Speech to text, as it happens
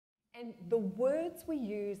And the words we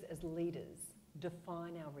use as leaders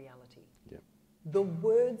define our reality. Yep. The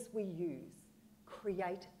words we use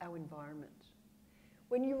create our environment.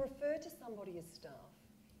 When you refer to somebody as staff,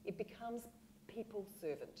 it becomes people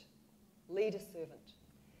servant, leader servant.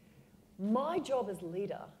 My job as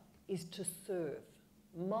leader is to serve.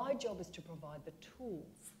 My job is to provide the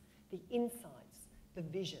tools, the insights, the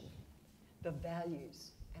vision, the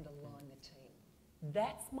values, and align the team.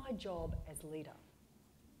 That's my job as leader.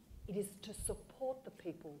 It is to support the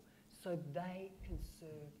people so they can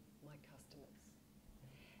serve my customers.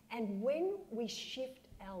 And when we shift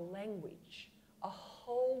our language, a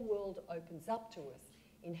whole world opens up to us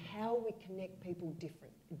in how we connect people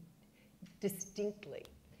distinctly.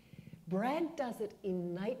 Brad does it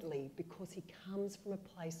innately because he comes from a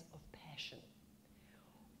place of passion.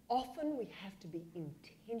 Often we have to be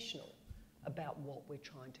intentional about what we're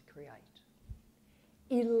trying to create.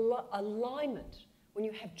 Alignment, when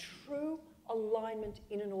you have true alignment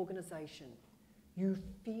in an organisation, you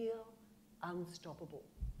feel unstoppable.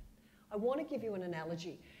 I want to give you an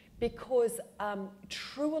analogy because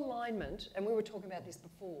true alignment, and we were talking about this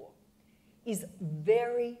before, is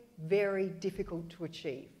very, very difficult to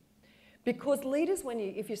achieve. Because leaders,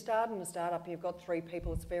 if you start in a startup and you've got 3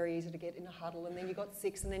 people, it's very easy to get in a huddle, and then you've got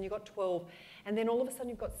 6, and then you've got 12, and then all of a sudden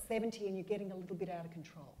you've got 70 and you're getting a little bit out of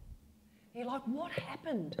control. And you're like, what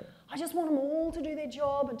happened? I just want them all to do their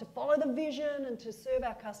job and to follow the vision and to serve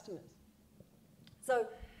our customers. So,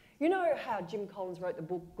 you know how Jim Collins wrote the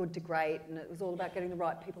book Good to Great, and it was all about getting the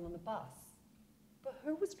right people on the bus. But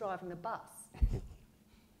who was driving the bus?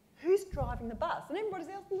 Who's driving the bus? And everybody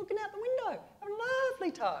else looking out the window, having a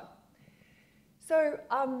lovely time. So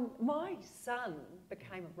my son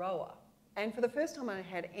became a rower, and for the first time I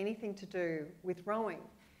had anything to do with rowing,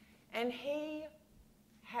 and he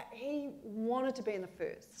wanted to be in the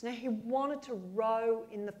firsts. Now, he wanted to row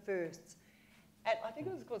in the firsts. And I think it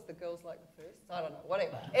was because the girls like the firsts. I don't know,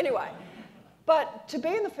 whatever. Anyway, but to be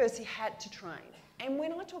in the firsts, he had to train. And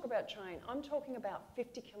when I talk about train, I'm talking about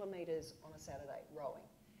 50 kilometres on a Saturday rowing.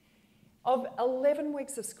 Of 11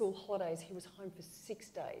 weeks of school holidays, he was home for 6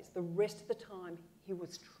 days. The rest of the time, he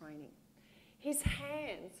was training. His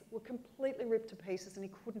hands were completely ripped to pieces and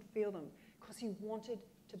he couldn't feel them because he wanted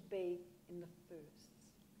to be in the firsts.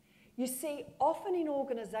 You see, often in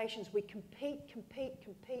organisations, we compete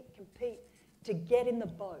to get in the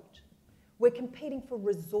boat. We're competing for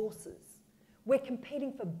resources. We're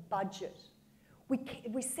competing for budget.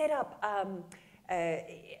 We set up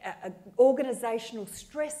organisational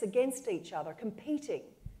stress against each other, competing.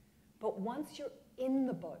 But once you're in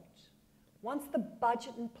the boat, once the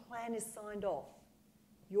budget and plan is signed off,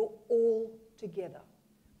 you're all together.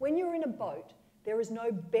 When you're in a boat, there is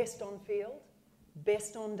no best on field,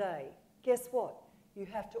 best on day. Guess what? You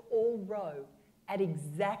have to all row at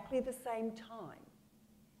exactly the same time,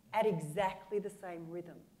 at exactly the same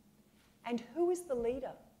rhythm. And who is the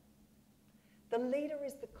leader? The leader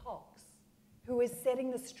is the cox, who is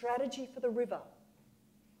setting the strategy for the river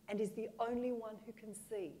and is the only one who can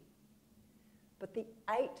see. But the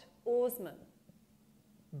 8 oarsmen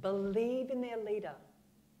believe in their leader,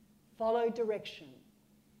 follow direction,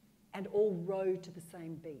 and all row to the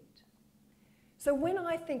same beat. So when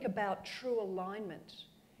I think about true alignment,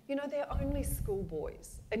 you know, they're only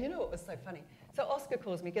schoolboys. And you know what was so funny? So Oscar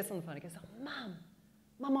calls me, gets on the phone, he goes, oh,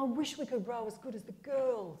 Mum, I wish we could row as good as the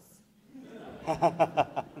girls.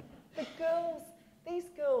 The girls, these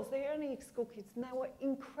girls, they're only school kids, and they were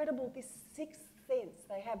incredible, this sixth sense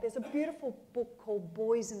they have. There's a beautiful book called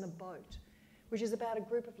Boys in the Boat, which is about a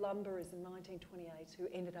group of lumberers in 1928 who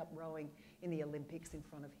ended up rowing in the Olympics in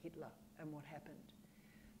front of Hitler and what happened.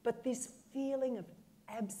 But this feeling of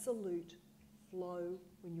absolute flow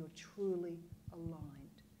when you're truly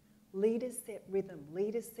aligned. Leaders set rhythm,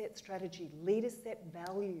 leaders set strategy, leaders set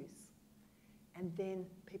values, and then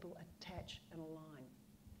people attach and align.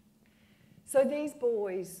 So these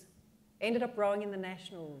boys ended up rowing in the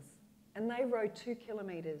Nationals, and they rowed 2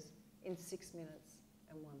 kilometres in 6 minutes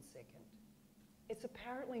and 1 second. It's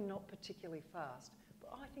apparently not particularly fast, but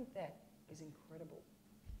I think that is incredible.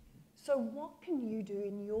 So what can you do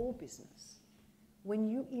in your business when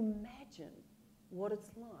you imagine what it's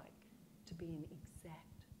like to be in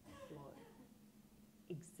exact flow,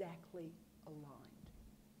 exactly aligned?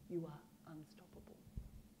 You are unstoppable.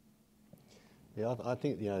 Yeah, I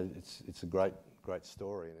think, you know, it's a great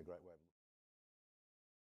story and a great way of